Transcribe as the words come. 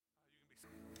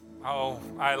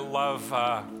I love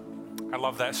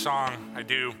that song. I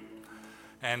do.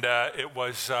 And it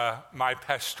was my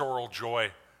pastoral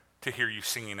joy to hear you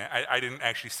singing it. I didn't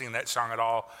actually sing that song at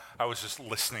all. I was just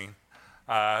listening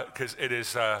because it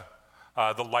is the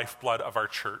lifeblood of our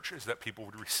church is that people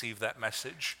would receive that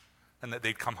message and that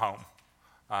they'd come home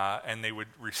and they would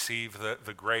receive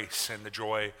the grace and the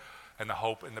joy and the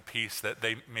hope and the peace that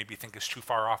they maybe think is too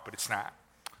far off, but it's not.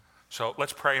 So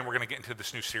let's pray, and we're going to get into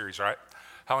this new series, all right?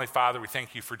 Heavenly Father, we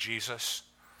thank you for Jesus.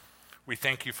 We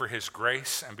thank you for his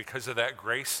grace, and because of that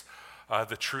grace,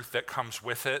 the truth that comes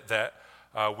with it, that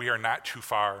we are not too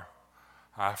far.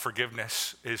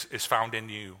 Forgiveness is found in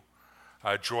you.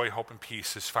 Joy, hope, and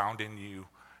peace is found in you,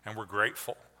 and we're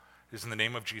grateful. It is in the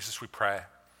name of Jesus we pray.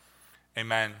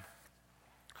 Amen.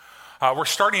 We're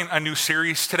starting a new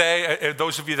series today.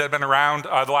 Those of you that have been around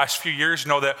the last few years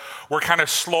know that we're kind of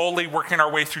slowly working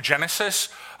our way through Genesis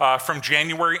from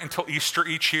January until Easter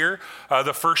each year.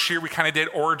 The first year we kind of did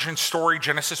origin story,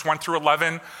 Genesis 1 through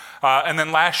 11. And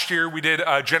then last year we did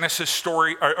origin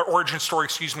story,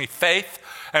 faith.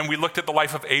 And we looked at the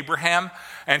life of Abraham.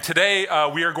 And today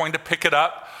we are going to pick it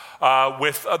up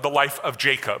with the life of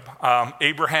Jacob.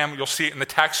 Abraham, you'll see it in the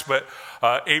text, but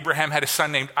Abraham had a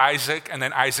son named Isaac, and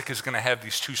then Isaac is going to have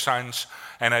these two sons,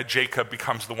 and Jacob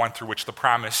becomes the one through which the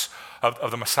promise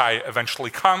of the Messiah eventually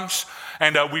comes.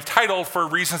 And we've titled, for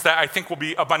reasons that I think will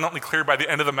be abundantly clear by the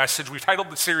end of the message, we've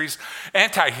titled the series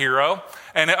Anti-Hero.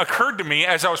 And it occurred to me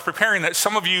as I was preparing that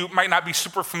some of you might not be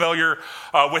super familiar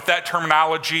with that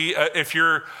terminology. If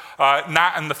you're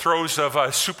not in the throes of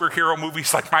superhero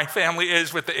movies like my family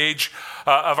is with the age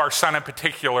of our son in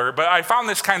particular. But I found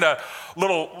this kind of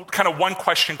one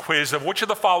question quiz of which of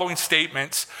the following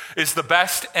statements is the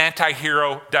best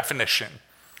anti-hero definition.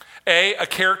 A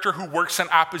character who works in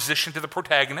opposition to the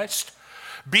protagonist.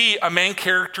 B, a main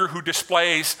character who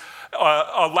displays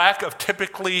a lack of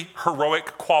typically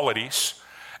heroic qualities.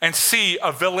 And C,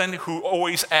 a villain who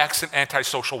always acts in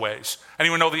antisocial ways.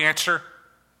 Anyone know the answer?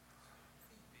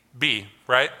 B,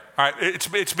 right? All right,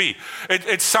 it's B.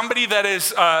 It's somebody that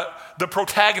is the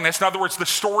protagonist. In other words, the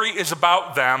story is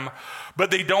about them,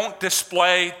 but they don't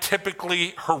display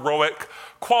typically heroic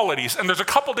qualities. And there's a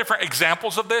couple different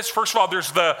examples of this. First of all,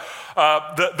 there's the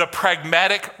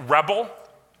pragmatic rebel.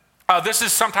 This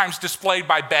is sometimes displayed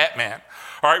by Batman.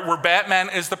 All right, where Batman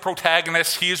is the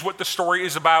protagonist, he is what the story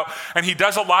is about, and he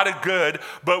does a lot of good,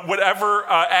 but whatever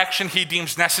action he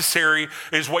deems necessary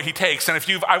is what he takes. And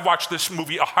I've watched this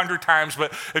movie 100 times,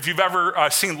 but if you've ever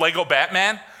seen Lego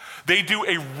Batman, they do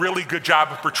a really good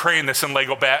job of portraying this in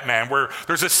Lego Batman, where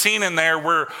there's a scene in there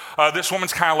where this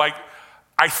woman's kind of like,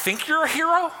 I think you're a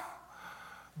hero,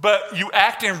 but you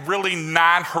act in really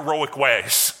non-heroic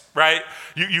ways. Right?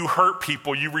 You hurt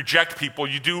people, you reject people,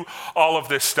 you do all of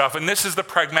this stuff. And this is the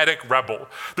pragmatic rebel.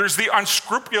 There's the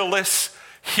unscrupulous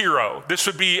hero. This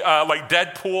would be like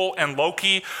Deadpool and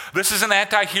Loki. This is an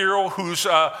anti-hero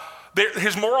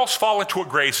his morals fall into a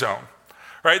gray zone.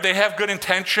 Right? They have good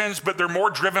intentions, but they're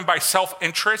more driven by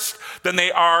self-interest than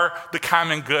they are the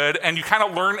common good. And you kind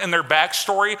of learn in their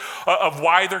backstory of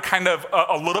why they're kind of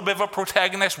a little bit of a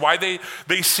protagonist, why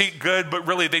they seek good, but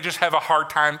really they just have a hard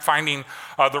time finding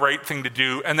the right thing to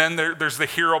do. And then there's the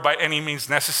hero by any means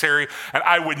necessary. And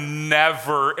I would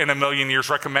never in a million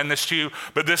years recommend this to you,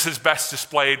 but this is best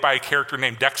displayed by a character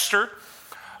named Dexter.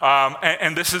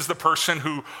 And this is the person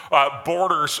who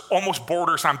almost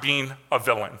borders on being a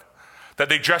villain. That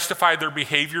they justify their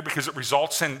behavior because it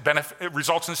results in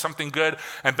something good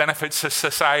and benefits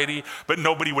society, but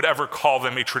nobody would ever call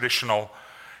them a traditional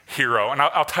hero. And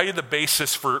I'll tell you the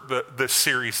basis for the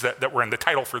series that we're in, the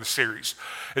title for the series,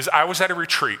 is I was at a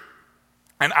retreat,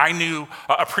 and I knew,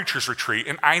 a preacher's retreat,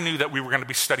 and I knew that we were going to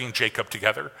be studying Jacob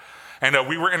together. And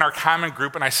we were in our common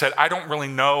group, and I said, I don't really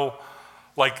know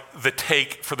the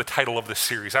take for the title of this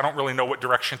series. I don't really know what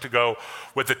direction to go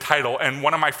with the title. And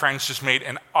one of my friends just made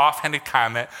an offhanded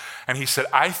comment, and he said,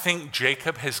 I think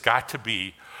Jacob has got to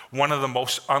be one of the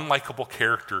most unlikable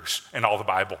characters in all the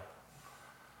Bible.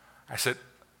 I said,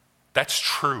 that's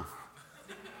true.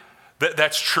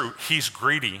 That's true. He's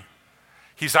greedy.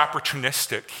 He's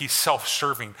opportunistic. He's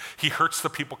self-serving. He hurts the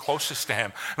people closest to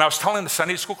him. And I was telling the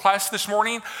Sunday school class this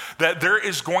morning that there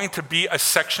is going to be a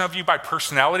section of you by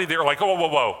personality. They're like,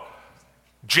 whoa,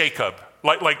 Jacob.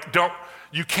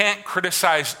 You can't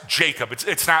criticize Jacob.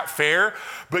 It's not fair.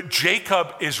 But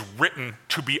Jacob is written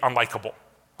to be unlikable.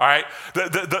 all right?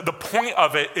 The point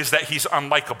of it is that he's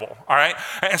unlikable, all right?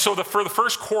 And so for the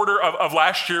first quarter of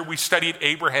last year, we studied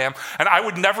Abraham, and I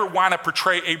would never want to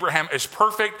portray Abraham as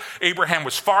perfect. Abraham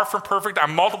was far from perfect.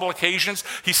 On multiple occasions,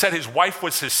 he said his wife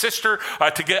was his sister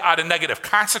to get out of negative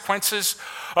consequences.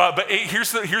 But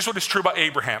here's what is true about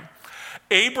Abraham.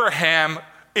 Abraham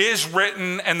is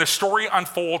written, and the story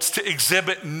unfolds to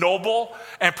exhibit noble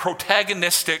and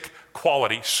protagonistic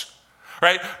qualities,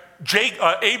 right?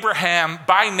 Abraham,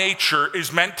 by nature,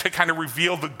 is meant to kind of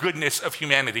reveal the goodness of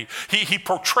humanity. He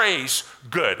portrays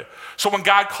good. So when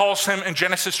God calls him in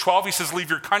Genesis 12, he says,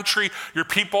 leave your country, your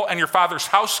people, and your father's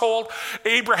household.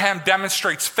 Abraham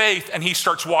demonstrates faith, and he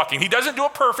starts walking. He doesn't do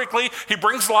it perfectly. He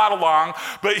brings Lot along,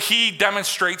 but he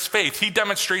demonstrates faith. He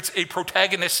demonstrates a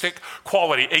protagonistic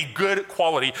quality, a good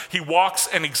quality. He walks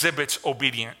and exhibits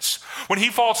obedience. When he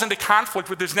falls into conflict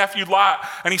with his nephew Lot,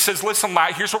 and he says, listen,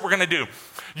 Lot, here's what we're going to do.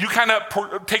 You kind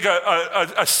of take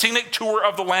a scenic tour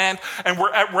of the land, and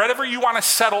wherever you want to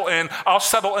settle in, I'll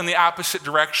settle in the opposite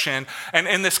direction. And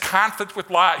in this conflict with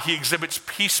Lot, he exhibits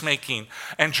peacemaking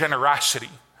and generosity.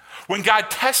 When God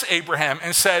tests Abraham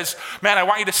and says, man, I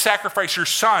want you to sacrifice your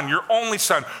son, your only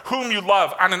son, whom you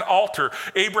love, on an altar,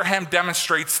 Abraham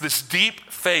demonstrates this deep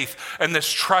faith and this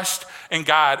trust in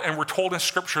God. And we're told in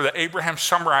Scripture that Abraham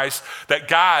summarized that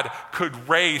God could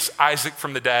raise Isaac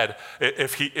from the dead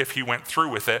if he went through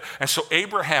with it. And so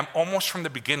Abraham, almost from the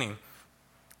beginning,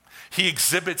 he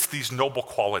exhibits these noble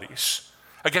qualities.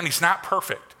 Again, he's not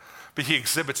perfect, but he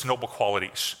exhibits noble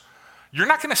qualities. You're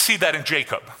not going to see that in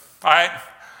Jacob, all right?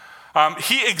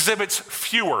 He exhibits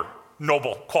fewer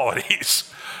noble qualities,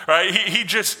 right? He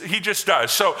just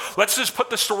does. So let's just put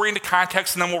the story into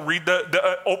context, and then we'll read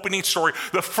the opening story.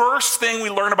 The first thing we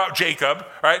learn about Jacob,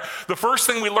 right? The first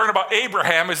thing we learn about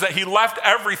Abraham is that he left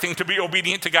everything to be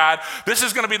obedient to God. This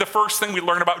is going to be the first thing we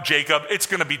learn about Jacob. It's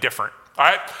going to be different. All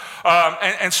right?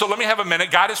 And so let me have a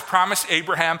minute. God has promised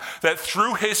Abraham that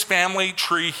through his family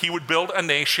tree, he would build a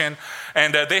nation.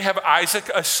 And they have Isaac,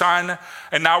 a son.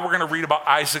 And now we're going to read about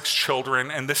Isaac's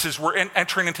children. And we're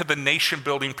entering into the nation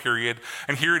building period.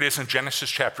 And here it is in Genesis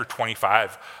chapter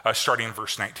 25, starting in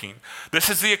verse 19. This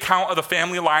is the account of the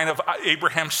family line of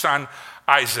Abraham's son,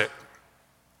 Isaac.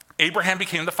 Abraham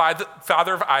became the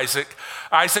father of Isaac.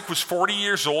 Isaac was 40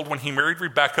 years old when he married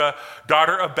Rebekah,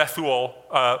 daughter of Bethuel,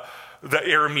 the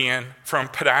Aramean from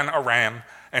Padan Aram,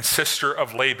 and sister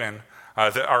of Laban,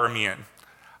 the Aramean.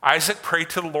 Isaac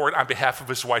prayed to the Lord on behalf of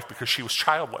his wife because she was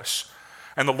childless.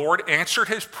 And the Lord answered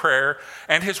his prayer,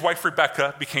 and his wife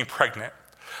Rebekah became pregnant.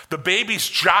 The babies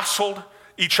jostled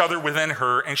each other within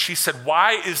her, and she said,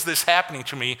 why is this happening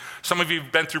to me? Some of you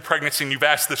have been through pregnancy and you've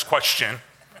asked this question.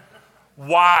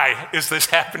 Why is this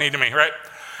happening to me, right?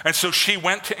 And so she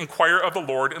went to inquire of the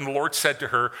Lord, and the Lord said to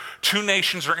her, 2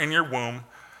 nations are in your womb,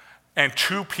 and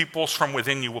 2 peoples from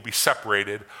within you will be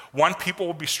separated. One people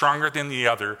will be stronger than the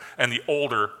other, and the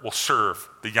older will serve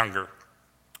the younger.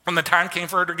 When the time came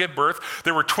for her to give birth,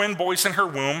 there were twin boys in her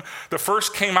womb. The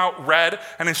first came out red,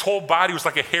 and his whole body was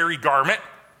like a hairy garment.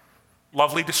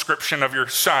 Lovely description of your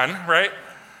son, right?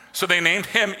 So they named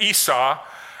him Esau.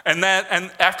 And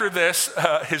after this,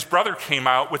 his brother came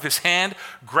out with his hand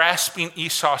grasping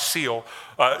Esau's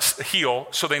heel,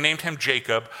 so they named him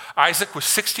Jacob. Isaac was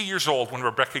 60 years old when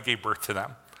Rebekah gave birth to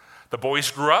them. The boys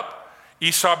grew up.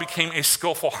 Esau became a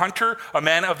skillful hunter, a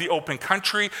man of the open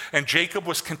country, and Jacob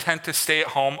was content to stay at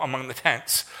home among the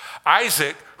tents.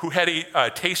 Isaac, who had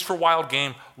a taste for wild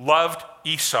game, loved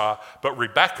Esau, but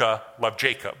Rebekah loved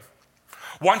Jacob.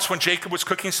 Once when Jacob was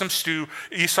cooking some stew,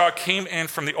 Esau came in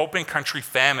from the open country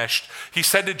famished. He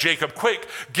said to Jacob, quick,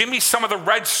 give me some of the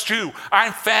red stew.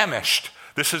 I'm famished.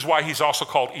 This is why he's also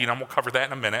called Edom. We'll cover that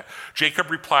in a minute.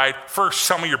 Jacob replied, first,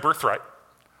 sell me your birthright.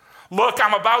 Look,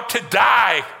 I'm about to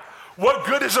die. What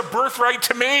good is a birthright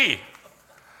to me?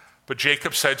 But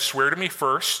Jacob said, swear to me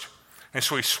first. And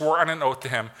so he swore on an oath to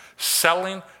him,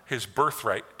 selling his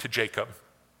birthright to Jacob.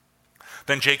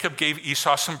 Then Jacob gave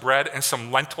Esau some bread and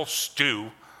some lentil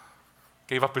stew.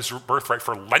 Gave up his birthright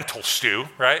for lentil stew,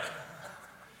 right?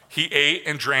 He ate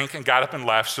and drank and got up and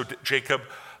left, so Jacob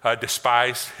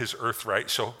despised his birthright.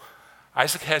 So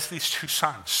Isaac has these 2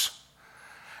 sons.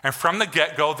 And from the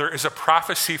get-go, there is a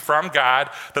prophecy from God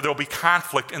that there will be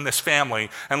conflict in this family.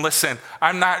 And listen,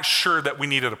 I'm not sure that we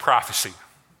needed a prophecy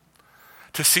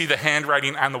to see the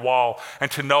handwriting on the wall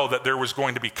and to know that there was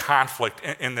going to be conflict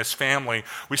in this family.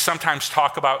 We sometimes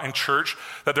talk about in church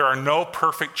that there are no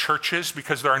perfect churches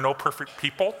because there are no perfect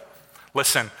people.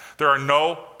 Listen, there are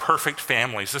no perfect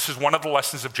families. This is one of the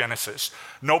lessons of Genesis.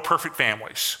 No perfect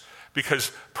families,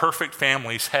 because perfect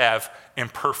families have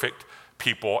imperfect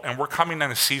people. And we're coming in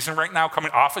a season right now,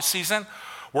 coming off a season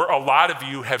where a lot of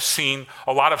you have seen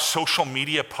a lot of social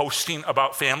media posting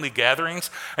about family gatherings,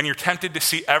 and you're tempted to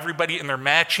see everybody in their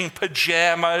matching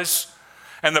pajamas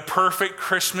and the perfect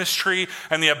Christmas tree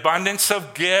and the abundance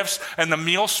of gifts and the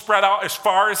meal spread out as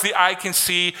far as the eye can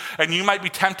see, and you might be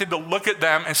tempted to look at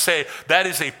them and say, that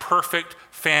is a perfect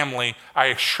family. I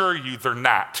assure you they're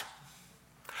not.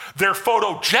 They're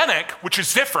photogenic, which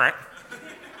is different.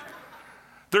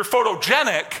 They're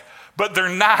photogenic, but they're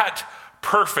not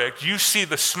perfect. You see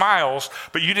the smiles,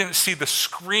 but you didn't see the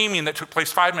screaming that took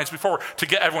place 5 minutes before to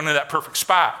get everyone in that perfect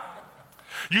spot.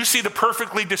 You see the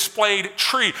perfectly displayed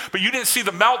tree, but you didn't see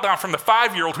the meltdown from the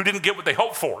 5-year-old who didn't get what they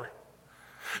hoped for.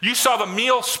 You saw the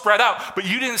meal spread out, but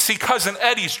you didn't see Cousin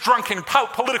Eddie's drunken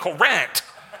political rant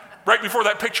right before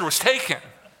that picture was taken.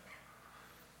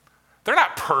 They're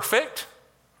not perfect.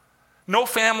 No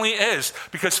family is,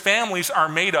 because families are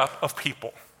made up of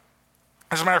people.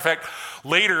 As a matter of fact,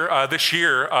 later this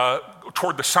year,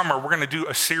 toward the summer, we're going to do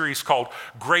a series called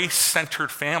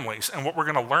Grace-Centered Families. And what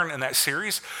we're going to learn in that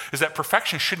series is that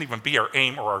perfection shouldn't even be our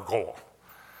aim or our goal.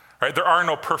 Right? There are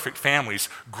no perfect families.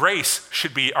 Grace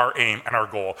should be our aim and our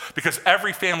goal, because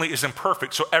every family is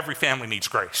imperfect, so every family needs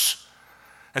grace.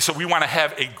 And so we want to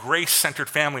have a grace-centered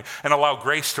family and allow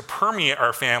grace to permeate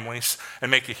our families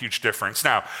and make a huge difference.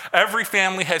 Now, every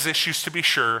family has issues, to be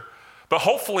sure, but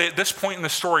hopefully at this point in the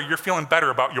story, you're feeling better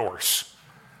about yours.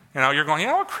 You're going,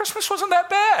 Christmas wasn't that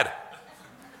bad.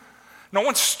 No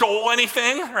one stole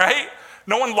anything, right?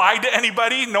 No one lied to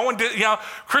anybody. No one did,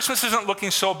 Christmas isn't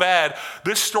looking so bad.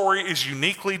 This story is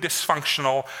uniquely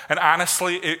dysfunctional, and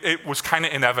honestly, it was kind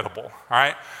of inevitable, all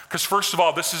right? Because first of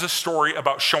all, this is a story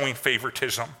about showing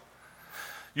favoritism.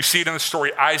 You see it in the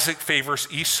story. Isaac favors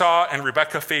Esau and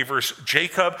Rebekah favors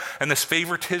Jacob, and this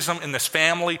favoritism in this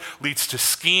family leads to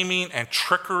scheming and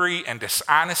trickery and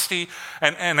dishonesty,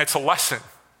 and it's a lesson.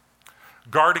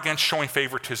 Guard against showing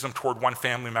favoritism toward one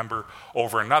family member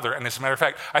over another. And as a matter of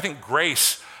fact, I think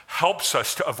grace helps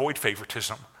us to avoid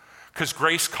favoritism, because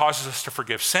grace causes us to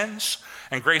forgive sins,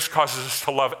 and grace causes us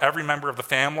to love every member of the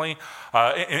family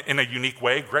in a unique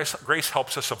way. Grace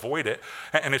helps us avoid it.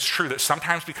 And it's true that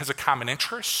sometimes because of common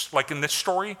interests, like in this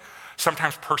story,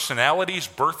 sometimes personalities,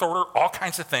 birth order, all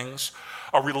kinds of things,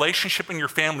 a relationship in your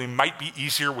family might be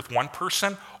easier with one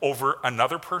person over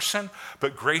another person,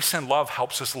 but grace and love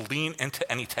helps us lean into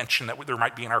any tension that there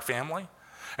might be in our family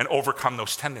and overcome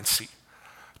those tendencies.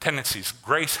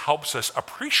 Grace helps us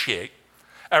appreciate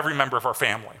every member of our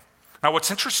family. Now,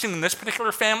 what's interesting in this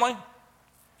particular family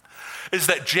is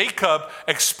that Jacob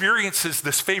experiences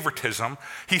this favoritism.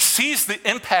 He sees the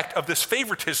impact of this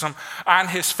favoritism on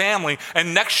his family.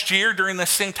 And next year, during this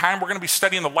same time, we're going to be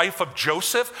studying the life of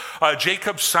Joseph,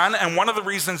 Jacob's son. And one of the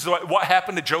reasons what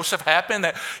happened to Joseph happened,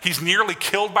 that he's nearly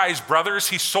killed by his brothers,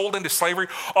 he's sold into slavery,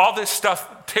 all this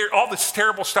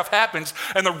terrible stuff happens.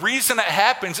 And the reason it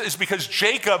happens is because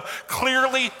Jacob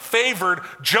clearly favored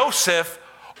Joseph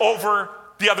over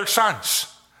the other sons.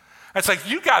 It's like,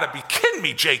 you got to be kidding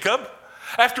me, Jacob.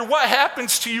 After what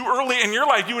happens to you early in your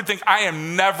life, you would think, I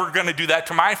am never going to do that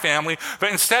to my family. But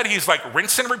instead, he's like,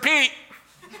 rinse and repeat.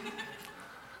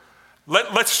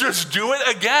 Let's just do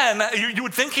it again. You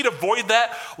would think he'd avoid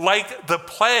that like the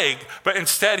plague, but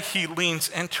instead he leans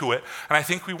into it. And I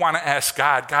think we want to ask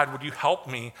God, would you help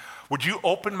me? Would you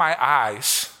open my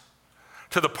eyes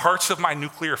to the parts of my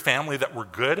nuclear family that were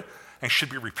good and should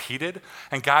be repeated?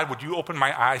 And God, would you open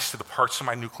my eyes to the parts of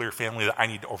my nuclear family that I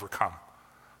need to overcome?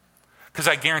 Because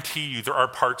I guarantee you there are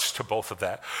parts to both of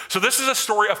that. So this is a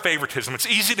story of favoritism. It's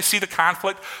easy to see the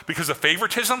conflict because of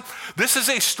favoritism. This is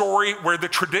a story where the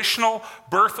traditional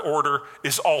birth order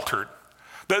is altered.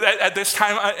 At this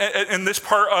time, in this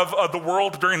part of the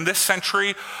world during this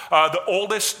century, the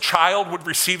oldest child would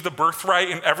receive the birthright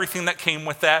and everything that came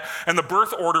with that. And the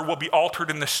birth order will be altered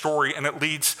in this story, and it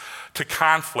leads to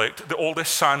conflict. The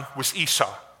oldest son was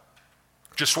Esau.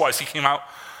 Just was. He came out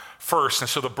first. And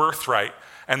so the birthright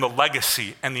and the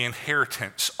legacy and the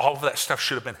inheritance, all of that stuff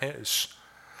should have been his.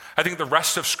 I think the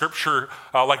rest of Scripture,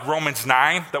 like Romans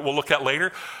 9 that we'll look at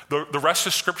later, the rest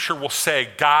of Scripture will say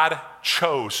God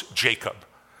chose Jacob.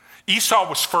 Esau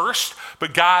was first,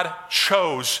 but God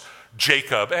chose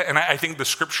Jacob. And I think the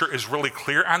Scripture is really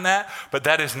clear on that, but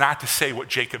that is not to say what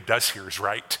Jacob does here is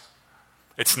right.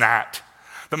 It's not.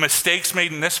 The mistakes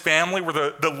made in this family were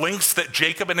the lengths that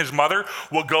Jacob and his mother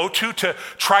will go to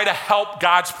try to help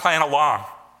God's plan along.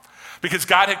 Because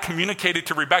God had communicated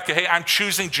to Rebekah, hey, I'm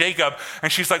choosing Jacob.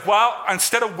 And she's like, well,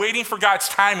 instead of waiting for God's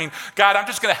timing, God, I'm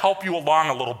just going to help you along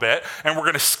a little bit. And we're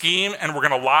going to scheme, and we're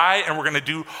going to lie, and we're going to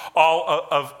do all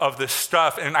of this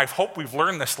stuff. And I hope we've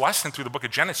learned this lesson through the book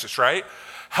of Genesis, right?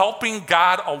 Helping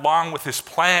God along with his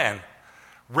plan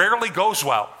rarely goes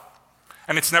well,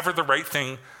 and it's never the right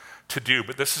thing to do.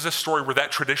 But this is a story where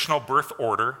that traditional birth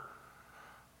order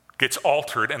gets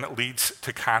altered and it leads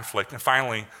to conflict. And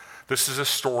finally, this is a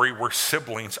story where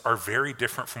siblings are very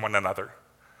different from one another.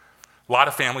 A lot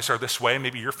of families are this way.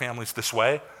 Maybe your family's this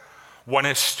way. One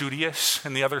is studious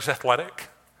and the other's athletic.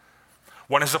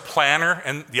 One is a planner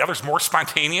and the other's more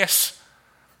spontaneous.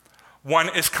 One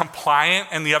is compliant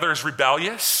and the other is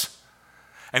rebellious.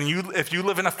 And if you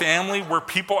live in a family where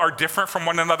people are different from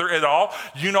one another at all,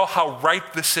 you know how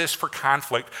ripe this is for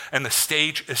conflict, and the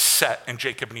stage is set in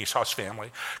Jacob and Esau's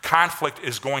family. Conflict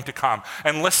is going to come.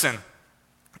 And listen,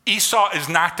 Esau is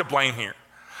not to blame here.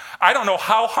 I don't know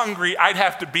how hungry I'd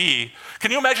have to be.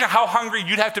 Can you imagine how hungry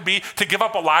you'd have to be to give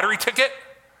up a lottery ticket?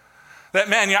 That,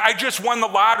 man, yeah, I just won the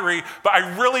lottery, but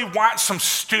I really want some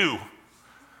stew.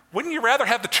 Wouldn't you rather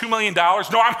have the $2 million? No,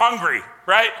 I'm hungry,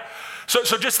 right?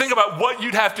 So just think about what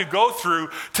you'd have to go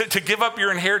through to give up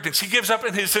your inheritance. He gives up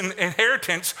his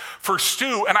inheritance for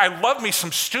stew, and I love me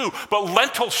some stew, but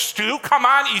lentil stew? Come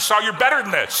on, Esau, you're better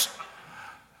than this.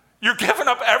 You're giving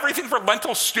up everything for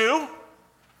lentil stew?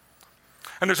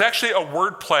 And there's actually a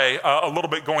word play a little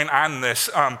bit going on in this.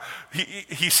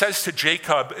 He says to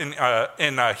Jacob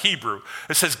in Hebrew,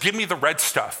 it says, give me the red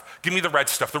stuff. Give me the red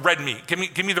stuff, the red meat. Give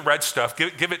me the red stuff.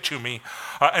 Give it to me.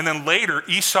 And then later,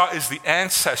 Esau is the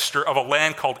ancestor of a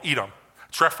land called Edom.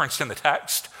 It's referenced in the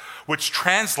text, which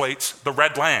translates the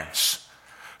red lands.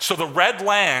 So the red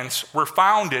lands were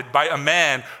founded by a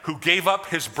man who gave up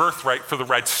his birthright for the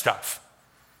red stuff.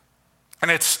 And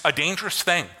it's a dangerous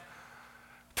thing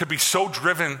to be so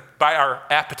driven by our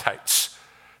appetites,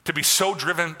 to be so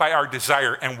driven by our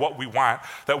desire and what we want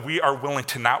that we are willing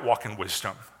to not walk in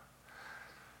wisdom.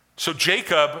 So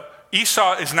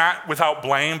Esau is not without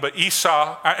blame, but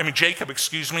Jacob,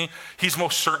 he's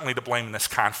most certainly to blame in this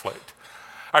conflict.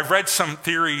 I've read some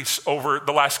theories over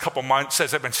the last couple months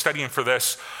as I've been studying for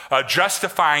this,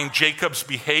 justifying Jacob's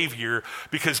behavior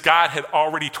because God had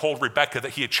already told Rebekah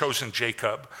that he had chosen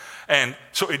Jacob. And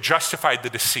so it justified the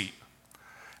deceit.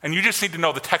 And you just need to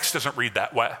know the text doesn't read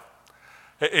that way.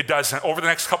 It doesn't. Over the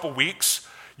next couple weeks,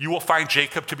 you will find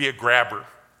Jacob to be a grabber.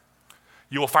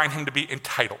 You will find him to be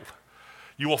entitled.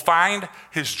 You will find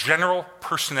his general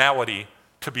personality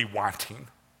to be wanting.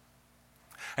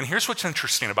 And here's what's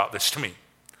interesting about this to me.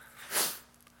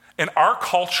 In our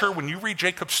culture, when you read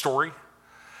Jacob's story,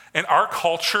 in our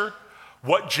culture,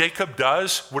 what Jacob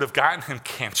does would have gotten him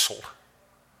canceled.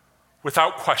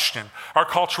 Without question. Our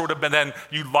culture would have been then,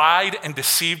 you lied and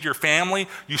deceived your family,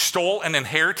 you stole an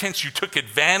inheritance, you took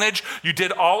advantage, you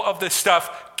did all of this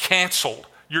stuff, canceled.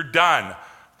 You're done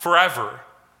forever.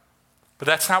 But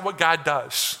that's not what God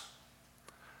does.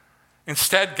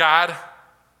 Instead, God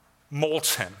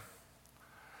molds him,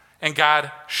 and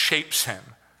God shapes him,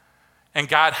 and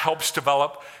God helps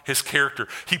develop his character.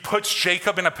 He puts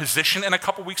Jacob in a position, in a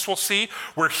couple weeks we'll see,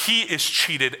 where he is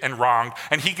cheated and wronged,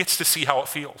 and he gets to see how it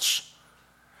feels.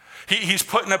 He's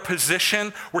put in a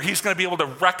position where he's going to be able to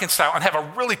reconcile and have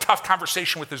a really tough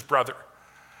conversation with his brother.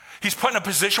 He's put in a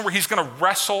position where he's going to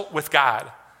wrestle with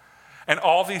God. And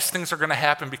all these things are going to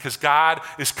happen because God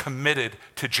is committed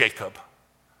to Jacob,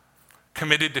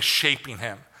 committed to shaping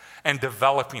him and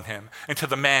developing him into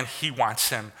the man he wants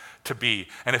him to be.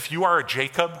 And if you are a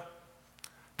Jacob,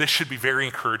 this should be very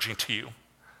encouraging to you.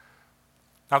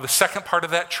 Now, the second part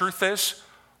of that truth is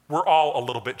we're all a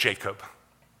little bit Jacob.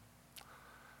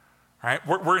 Right?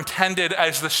 We're intended,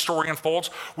 as the story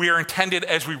unfolds, we are intended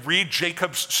as we read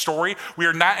Jacob's story, we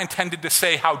are not intended to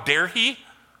say, how dare he?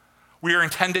 We are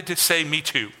intended to say, me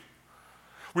too.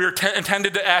 We are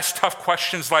intended to ask tough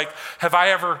questions like, have I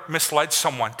ever misled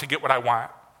someone to get what I want?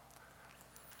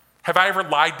 Have I ever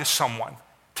lied to someone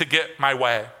to get my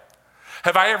way?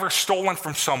 Have I ever stolen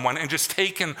from someone and just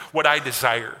taken what I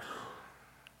desire?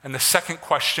 And the second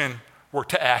question we're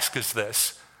to ask is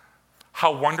this: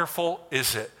 how wonderful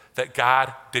is it that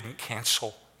God didn't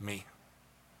cancel me?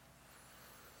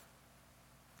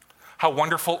 How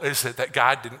wonderful is it that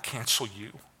God didn't cancel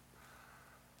you?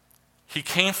 He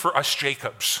came for us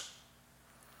Jacobs.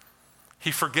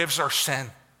 He forgives our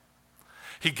sin.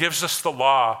 He gives us the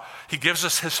law. He gives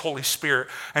us his Holy Spirit.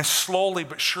 And slowly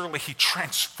but surely, he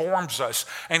transforms us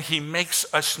and he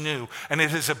makes us new. And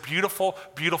it is a beautiful,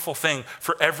 beautiful thing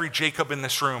for every Jacob in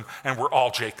this room. And we're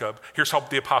all Jacob. Here's how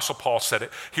the Apostle Paul said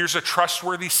it. Here's a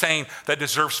trustworthy saying that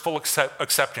deserves full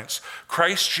acceptance.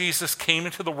 Christ Jesus came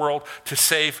into the world to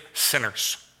save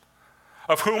sinners,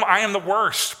 of whom I am the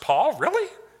worst. Paul, really?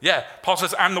 Yeah, Paul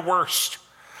says, I'm the worst.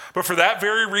 But for that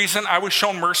very reason, I was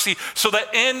shown mercy, so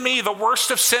that in me, the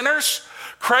worst of sinners,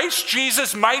 Christ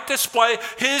Jesus might display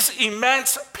his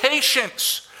immense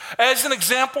patience as an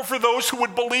example for those who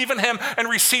would believe in him and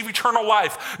receive eternal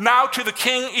life. Now to the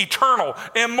King, eternal,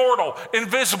 immortal,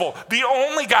 invisible, the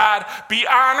only God, be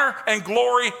honor and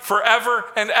glory forever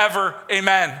and ever.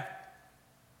 Amen.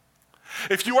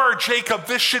 If you are Jacob,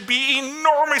 this should be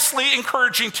enormously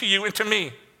encouraging to you and to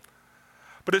me.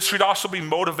 But it should also be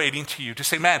motivating to you to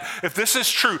say, man, if this is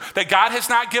true, that God has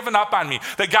not given up on me,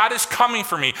 that God is coming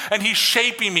for me, and he's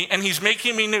shaping me, and he's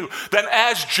making me new, then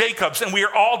as Jacobs, and we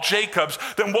are all Jacobs,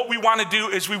 then what we want to do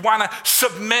is we want to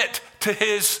submit to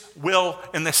his will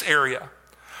in this area.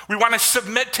 We want to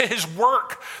submit to his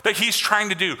work that he's trying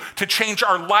to do to change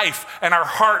our life and our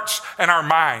hearts and our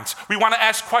minds. We want to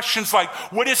ask questions like,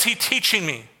 what is he teaching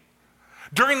me?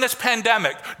 During this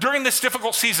pandemic, during this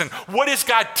difficult season, what is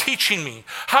God teaching me?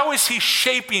 How is he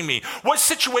shaping me? What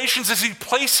situations is he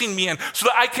placing me in so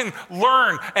that I can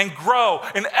learn and grow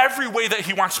in every way that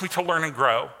he wants me to learn and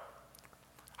grow?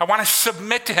 I want to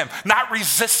submit to him, not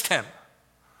resist him.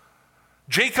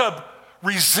 Jacob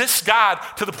resists God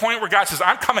to the point where God says,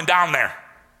 I'm coming down there.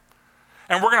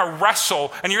 And we're going to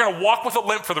wrestle, and you're going to walk with a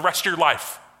limp for the rest of your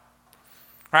life.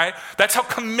 Right? That's how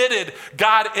committed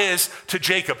God is to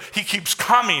Jacob. He keeps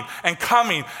coming and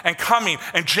coming and coming,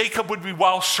 and Jacob would be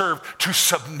well served to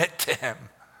submit to him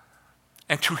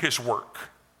and to his work.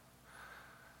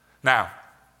 Now,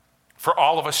 for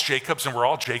all of us Jacobs, and we're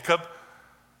all Jacob,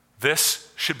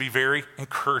 this should be very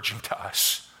encouraging to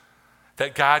us,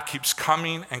 that God keeps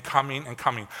coming and coming and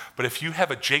coming. But if you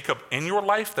have a Jacob in your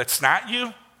life that's not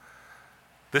you,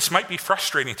 this might be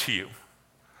frustrating to you.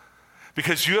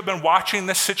 Because you have been watching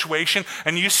this situation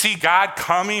and you see God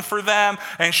coming for them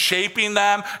and shaping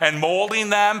them and molding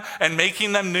them and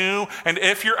making them new. And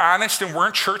if you're honest, and we're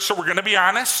in church, so we're going to be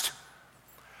honest,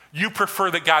 you prefer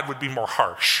that God would be more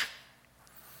harsh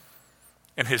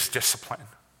in his discipline.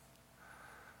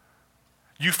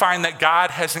 You find that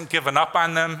God hasn't given up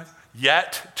on them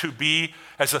yet to be,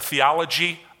 as a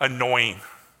theology, annoying.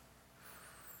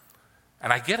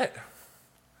 And I get it.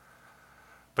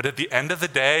 But at the end of the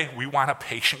day, we want a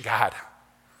patient God.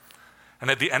 And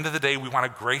at the end of the day, we want a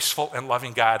graceful and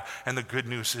loving God. And the good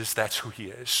news is that's who he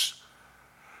is.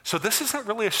 So this isn't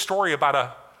really a story about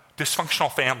a dysfunctional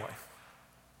family.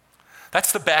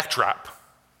 That's the backdrop.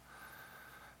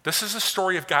 This is a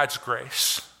story of God's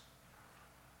grace.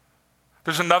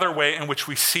 There's another way in which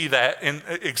we see that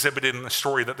exhibited in the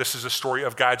story, that this is a story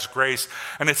of God's grace.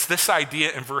 And it's this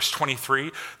idea in verse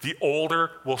 23, the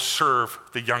older will serve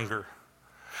the younger.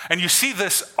 And you see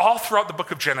this all throughout the book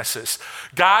of Genesis.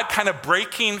 God kind of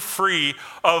breaking free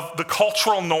of the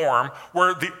cultural norm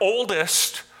where the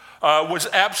oldest was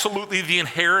absolutely the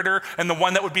inheritor and the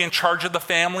one that would be in charge of the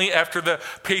family after the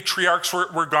patriarchs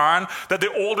were gone, that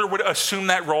the older would assume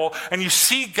that role. And you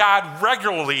see God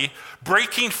regularly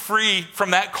breaking free from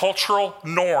that cultural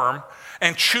norm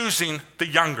and choosing the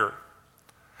younger.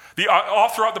 All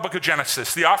throughout the book of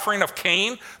Genesis, the offering of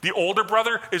Cain, the older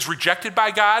brother, is rejected by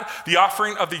God. The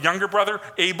offering of the younger brother,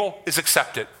 Abel, is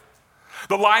accepted.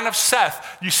 The line of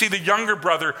Seth, you see the younger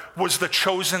brother was the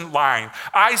chosen line.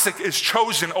 Isaac is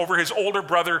chosen over his older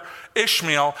brother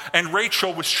Ishmael, and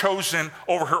Rachel was chosen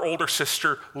over her older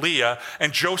sister Leah,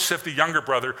 and Joseph, the younger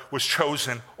brother, was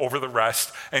chosen over the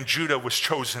rest, and Judah was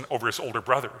chosen over his older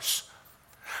brothers.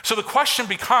 So the question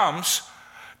becomes,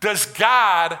 does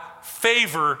God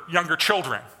favor younger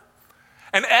children?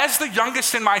 And as the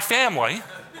youngest in my family,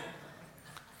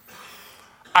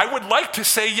 I would like to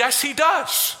say yes, he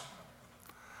does.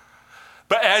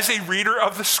 But as a reader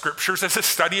of the scriptures, as a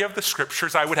study of the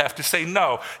scriptures, I would have to say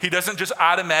no. He doesn't just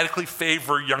automatically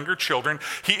favor younger children.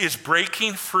 He is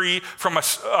breaking free from a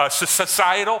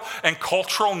societal and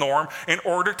cultural norm in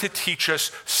order to teach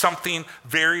us something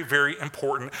very, very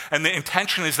important. And the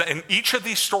intention is that in each of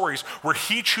these stories where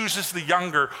he chooses the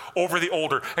younger over the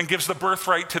older and gives the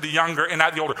birthright to the younger and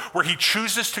not the older, where he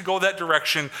chooses to go that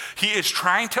direction, he is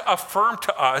trying to affirm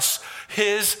to us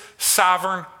his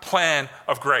sovereign plan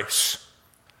of grace.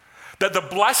 That the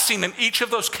blessing in each of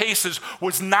those cases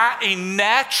was not a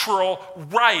natural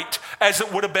right as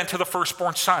it would have been to the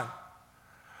firstborn son.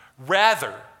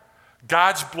 Rather,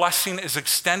 God's blessing is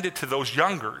extended to those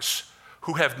youngers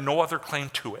who have no other claim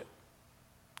to it.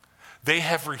 They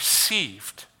have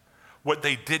received what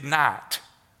they did not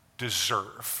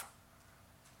deserve.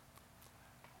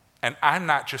 And I'm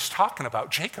not just talking about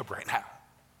Jacob right now.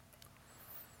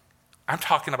 I'm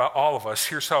talking about all of us.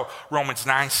 Here's how Romans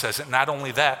 9 says it. Not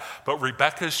only that, but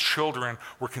Rebekah's children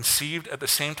were conceived at the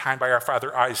same time by our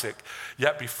father Isaac.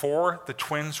 Yet before the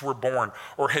twins were born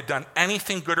or had done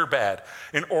anything good or bad,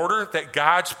 in order that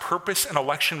God's purpose and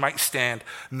election might stand,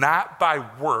 not by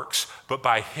works, but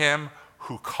by him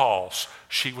who calls,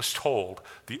 she was told,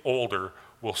 the older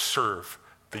will serve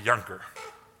the younger.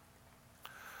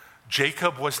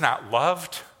 Jacob was not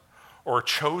loved or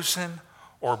chosen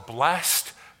or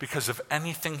blessed because of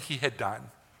anything he had done.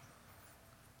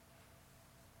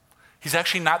 He's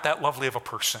actually not that lovely of a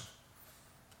person.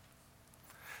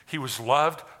 He was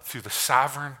loved through the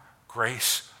sovereign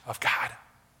grace of God.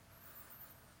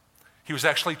 He was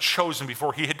actually chosen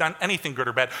before he had done anything good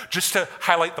or bad, just to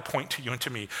highlight the point to you and to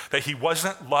me, that he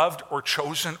wasn't loved or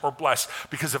chosen or blessed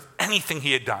because of anything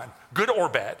he had done, good or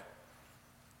bad.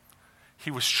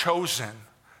 He was chosen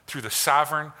through the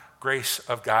sovereign grace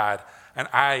of God, and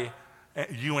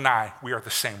you and I, we are the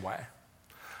same way.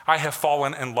 I have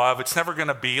fallen in love. It's never going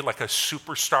to be like a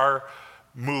superstar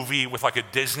movie with like a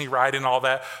Disney ride and all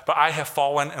that, but I have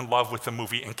fallen in love with the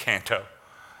movie Encanto.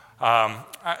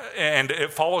 And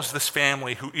it follows this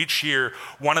family who each year,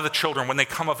 one of the children, when they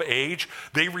come of age,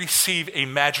 they receive a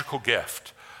magical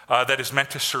gift that is meant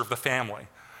to serve the family.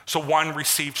 So one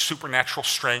received supernatural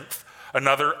strength,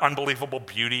 another unbelievable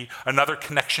beauty, another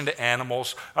connection to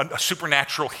animals, a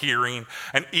supernatural hearing,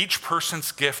 and each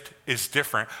person's gift is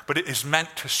different, but it is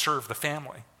meant to serve the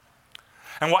family.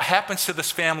 And what happens to this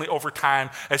family over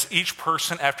time as each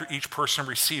person after each person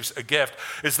receives a gift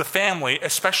is the family,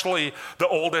 especially the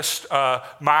oldest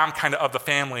mom kind of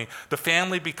the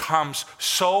family becomes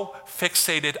so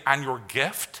fixated on your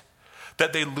gift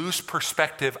that they lose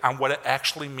perspective on what it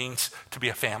actually means to be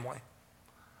a family.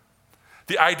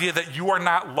 The idea that you are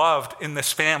not loved in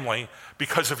this family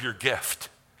because of your gift,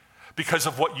 because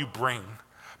of what you bring,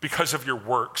 because of your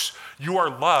works. You are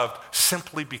loved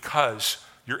simply because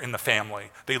you're in the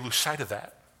family. They lose sight of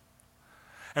that.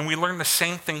 And we learn the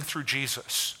same thing through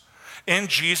Jesus. In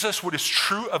Jesus, what is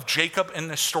true of Jacob in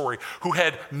this story, who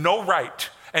had no right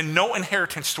and no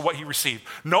inheritance to what he received,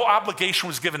 no obligation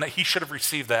was given that he should have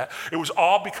received that. It was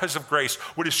all because of grace.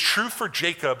 What is true for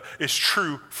Jacob is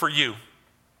true for you.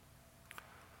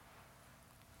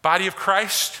 Body of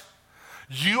Christ,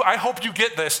 I hope you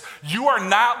get this. You are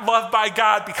not loved by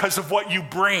God because of what you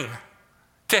bring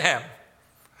to him.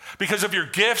 Because of your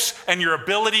gifts and your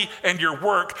ability and your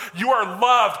work. You are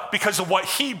loved because of what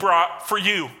he brought for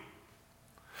you.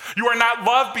 You are not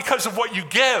loved because of what you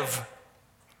give.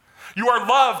 You are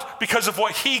loved because of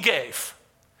what he gave.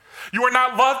 You are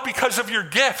not loved because of your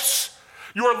gifts.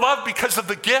 You are loved because of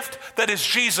the gift that is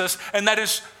Jesus, and that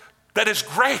is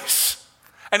grace.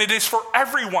 And it is for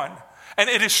everyone. And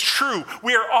it is true.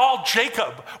 We are all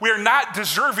Jacob. We are not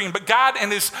deserving, but God in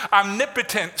his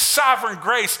omnipotent, sovereign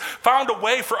grace found a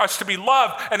way for us to be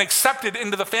loved and accepted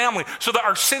into the family so that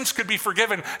our sins could be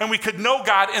forgiven and we could know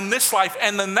God in this life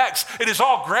and the next. It is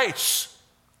all grace.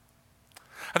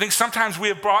 I think sometimes we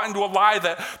have brought into a lie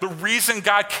that the reason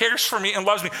God cares for me and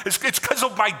loves me is it's because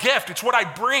of my gift. It's what I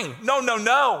bring.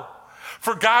 No.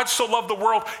 For God so loved the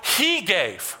world, he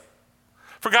gave.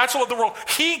 For God so loved the world,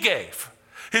 he gave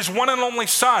his one and only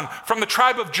son from the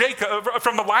tribe of Jacob,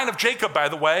 from the line of Jacob, by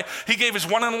the way. He gave his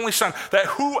one and only son that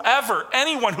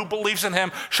anyone who believes in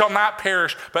him shall not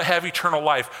perish but have eternal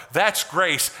life. That's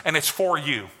grace, and it's for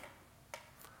you.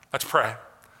 Let's pray.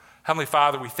 Heavenly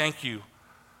Father, we thank you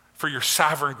for your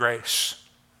sovereign grace.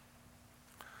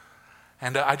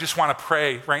 And I just want to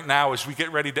pray right now as we get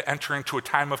ready to enter into a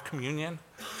time of communion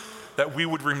that we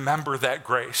would remember that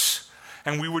grace.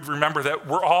 And we would remember that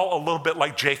we're all a little bit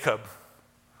like Jacob.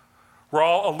 We're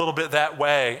all a little bit that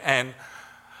way, and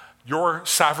your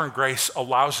sovereign grace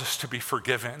allows us to be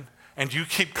forgiven, and you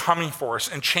keep coming for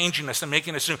us and changing us and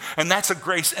making us new, and that's a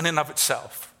grace in and of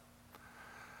itself.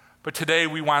 But today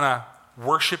we want to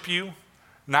worship you,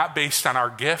 not based on our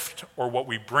gift or what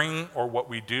we bring or what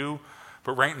we do,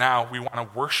 but right now we want to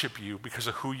worship you because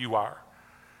of who you are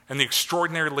and the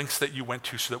extraordinary lengths that you went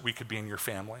to so that we could be in your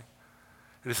family.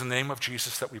 It is in the name of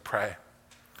Jesus that we pray.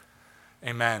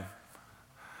 Amen.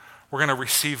 We're going to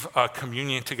receive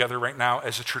communion together right now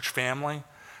as a church family.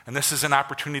 And this is an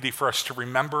opportunity for us to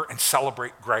remember and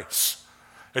celebrate grace.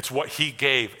 It's what he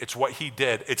gave. It's what he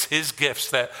did. It's his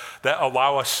gifts that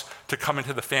allow us to come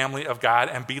into the family of God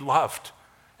and be loved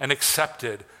and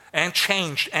accepted and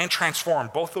changed and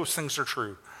transformed. Both those things are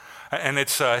true. And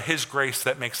it's his grace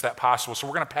that makes that possible. So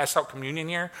we're going to pass out communion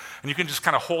here. And you can just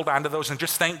kind of hold on to those and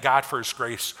just thank God for his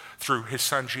grace through his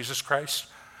son, Jesus Christ.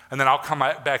 And then I'll come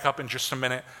back up in just a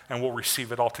minute and we'll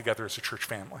receive it all together as a church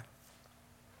family.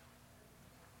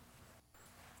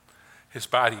 His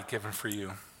body given for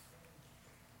you.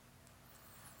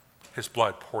 His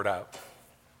blood poured out.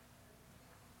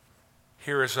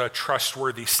 Here is a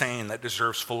trustworthy saying that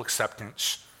deserves full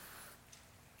acceptance.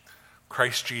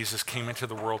 Christ Jesus came into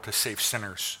the world to save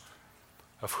sinners,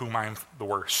 of whom I am the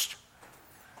worst.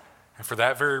 And for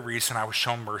that very reason, I was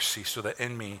shown mercy so that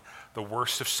in me, the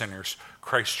worst of sinners,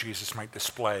 Christ Jesus might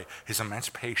display his immense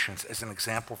patience as an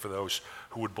example for those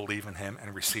who would believe in him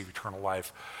and receive eternal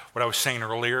life. What I was saying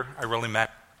earlier, I really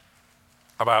meant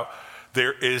about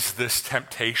there is this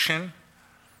temptation,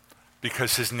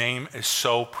 because his name is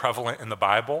so prevalent in the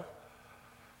Bible,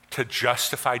 to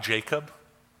justify Jacob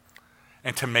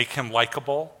and to make him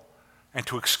likable and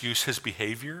to excuse his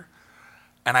behavior.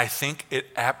 And I think it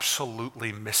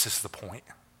absolutely misses the point.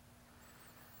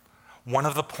 One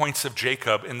of the points of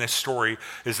Jacob in this story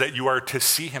is that you are to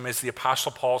see him as the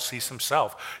Apostle Paul sees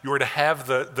himself. You are to have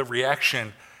the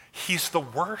reaction, he's the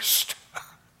worst.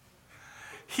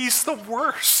 He's the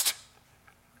worst.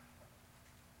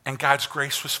 And God's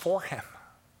grace was for him.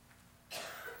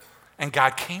 And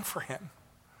God came for him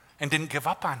and didn't give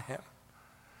up on him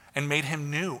and made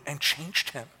him new and changed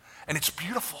him. And it's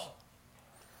beautiful.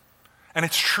 And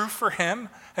it's true for him,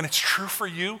 and it's true for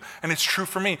you, and it's true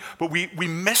for me. But we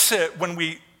miss it when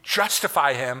we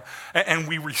justify him, and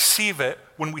we receive it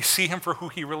when we see him for who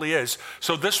he really is.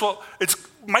 So it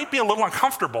might be a little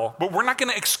uncomfortable, but we're not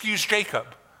going to excuse Jacob.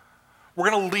 We're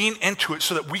going to lean into it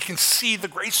so that we can see the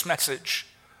grace message,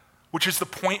 which is the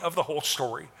point of the whole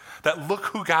story. That look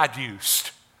who God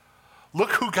used.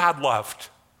 Look who God loved.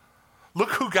 Look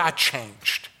who God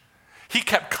changed. He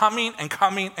kept coming and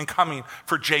coming and coming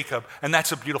for Jacob, and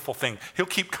that's a beautiful thing. He'll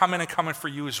keep coming and coming for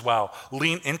you as well.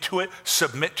 Lean into it,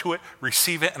 submit to it,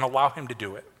 receive it, and allow him to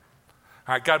do it.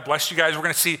 All right, God bless you guys. We're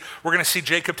going to see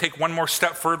Jacob take one more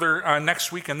step further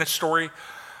next week in this story.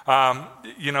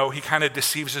 He kind of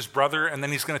deceives his brother, and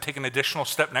then he's going to take an additional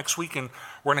step next week, and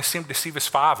we're going to see him deceive his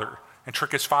father and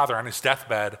trick his father on his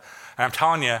deathbed. And I'm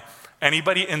telling you,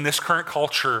 anybody in this current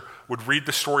culture would read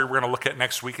the story we're going to look at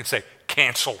next week and say,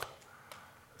 canceled.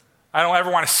 I don't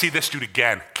ever want to see this dude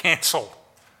again. Canceled.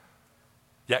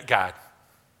 Yet God.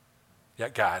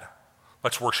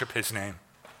 Let's worship his name.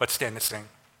 Let's stand and sing.